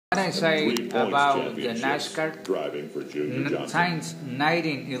I say about the NASCAR? Driving for Junior Johnson. Since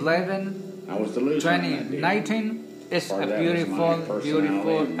 1911, I was the loser on that deal. 2019 is Part a of that was my beautiful,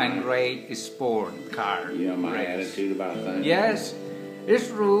 personality, and great sport car. You know, my race. attitude about things. Yes, it's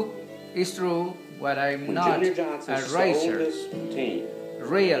true, but I'm not a racer,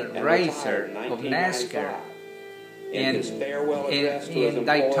 real racer of NASCAR. In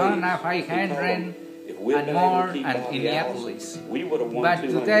Daytona 500 and more and Indianapolis. But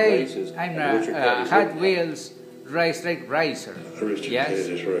today I'm a Hot Wheels racetrack racer. Yes,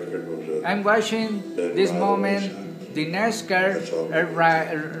 I'm watching this moment the NASCAR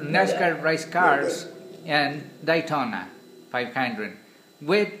race cars and Daytona 500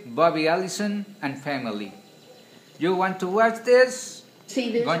 with Bobby Allison and family. You want to watch this?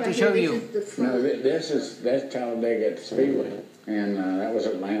 See this going right to show here, you. No, that's Talladega at the Speedway, and that was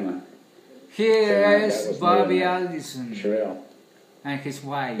Atlanta. Here That is was Bobby me and Allison Sherelle. and his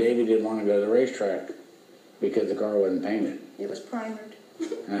wife. Davey didn't want to go to the racetrack because the car wasn't painted. It was primered.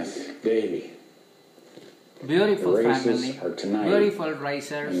 That's Davey. Beautiful The races family, are tonight, beautiful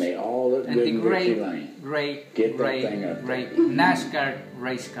racers, and they all look and good the in Victory Lane. great Get that thing up there. NASCAR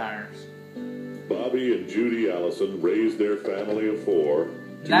race cars. Bobby and Judy Allison raised their family of four,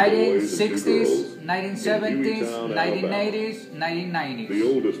 2 boys and 2 girls, 1960s, 1970s, Hueytown, Alabama. 1980s, The 1990s.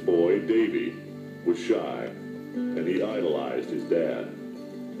 oldest boy, Davy, was shy, and he idolized his dad.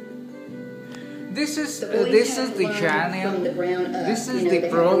 This is The boys this had is the learned channel. from the ground up. This is You know, the they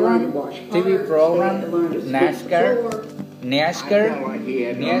had to learn program, to wash TV cars, program, they had to learn to sweep the NASCAR, floor. I felt like he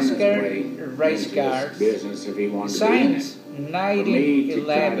had to earn his way NASCAR race into cars. this business if he wanted to be in it. Since For me to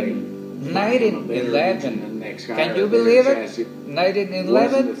try to 1911. climb a better engine than the 1911. next guy Can or you a better believe it? chassis wasn't the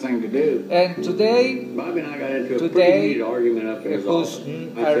 1911. thing to do. And today, Bobby and I got into a Today, pretty heated argument up in his who's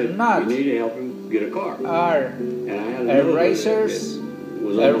office. are I said, not- you need to help him get a car. are And I had another racers, that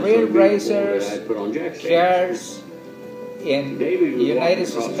was real almost so beautiful racers, that I put on Jack's cars in Davey was United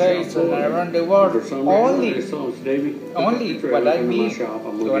walking across the States shop and floor. around the world. For some reason, I Only saw him, Davey, pick up only the trailer, what I come to my meet, shop,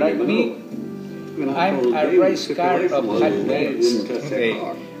 I'm gonna what I give him meet, And I I'm told a Davey, race took car away of from us, Hot and Davey Wheels. wouldn't touch that Okay.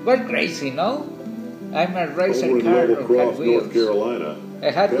 car. What crazy, no? I'm a racer Over in car Level of Hot Cross, North Wheels. Carolina,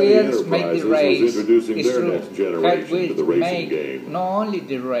 A Hot Petty Wheels make Enterprises the was race. introducing It's their true. next Hot generation to Wheels the racing make game. not only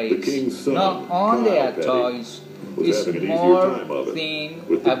the race, King's son, not only Kyle a Petty, toys. was It's having an easier more time of it, thing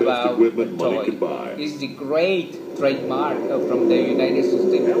with the best about equipment a money toy. could buy. It's the great trademark from the United States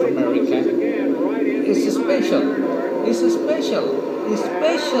of America. It's special. It's a special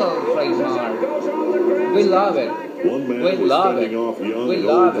trademark. We love it. One man We was love fending it. off young We and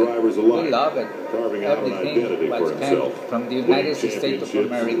love old it. drivers We alike, love it. carving out an identity Everything for was himself, came from the winning United States of championships,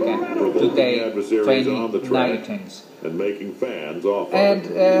 America provoking today, adversaries on the track, 2019. and making fans off of And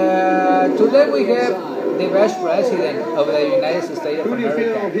it. today we have the best president of the United States of Who do you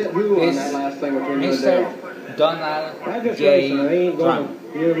feel America, hit who on is that last thing between you and Dale? Mr. Donald I just J. racing. I ain't Trump. going.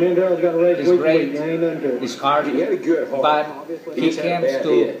 You know, me and Daryl's got a race It's week great. to week. I ain't nothing to it. It's hard, He had a good heart. but he He just had a comes bad to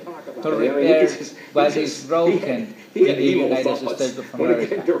head. repair He what just- is broken he in had the evil United thoughts States of when it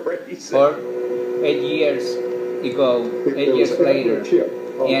came America. to racing. For 8 years ago, 8 years later,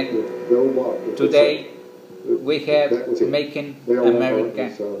 and today we have making America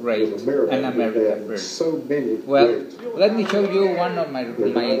great and America first. Well, let me show you one of my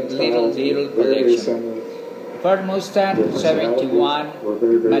little collection. Ford Mustang 71,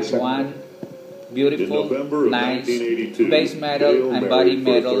 Match 1, In beautiful, November of nice, 1982, base metal Dale and body married for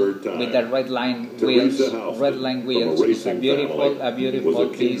a metal third time. with the red line Teresa wheels. Houston, Red line from a wheels is a racing beautiful, family, was a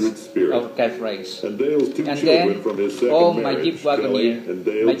piece kindred spirit. of cat race. And Dale's 2 And children then, from his second oh, my marriage, Jeep Kelly Wagoneer, and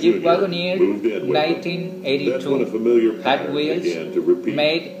Dale my Jeep Jr., Wagoneer, moved in with them. 1982, That's when a familiar Hot pattern Wheels, began to repeat.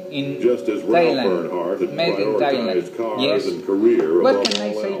 made in Just as Ralph Thailand. Earnhardt had Made in prioritized Thailand. cars Yes. and career What above can I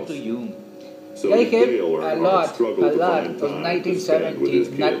all say else, to you? so I did have Dale a Earnhardt lot struggle to find of time to spend with 1970, his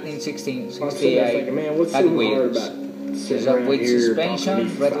kids. 1916, I was sitting there thinking, man, what's Hot so hard Wheels. about It's sitting a around with here suspension,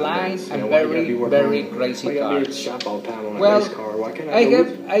 talking to red these line, guys? You and know, why you gotta very, be working very on- crazy why you gotta be at the cars. shop all the time on a Well, race car? Why can't I go have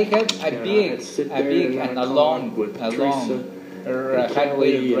with you? a You know, I had to sit there in and my a car long with Teresa Hot Kelly,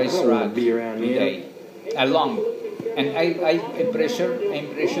 Wheel and I race don't wanna track be around him. today. A long, and I'm pressure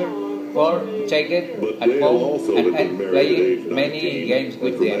for take it But at Dale home also and had been married at age playing many 19, games and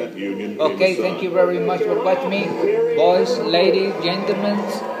with from that them. union came Okay, a son. thank you very much for watching me, boys, ladies, gentlemen,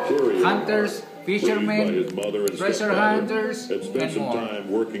 Jerry hunters, Earnhardt, raised by fishermen, his mother and treasure stepfather, hunters, had spent and some more. time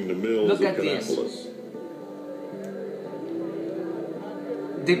working the mills Look of at this. Kannapolis.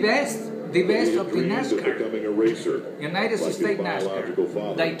 The best He of had the dreams of NASCAR. becoming a racer, United like his States biological NASCAR.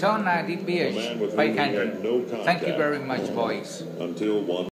 father, Daytona a man DBH with whom he had 500. no Thank you contact very much, boys. until one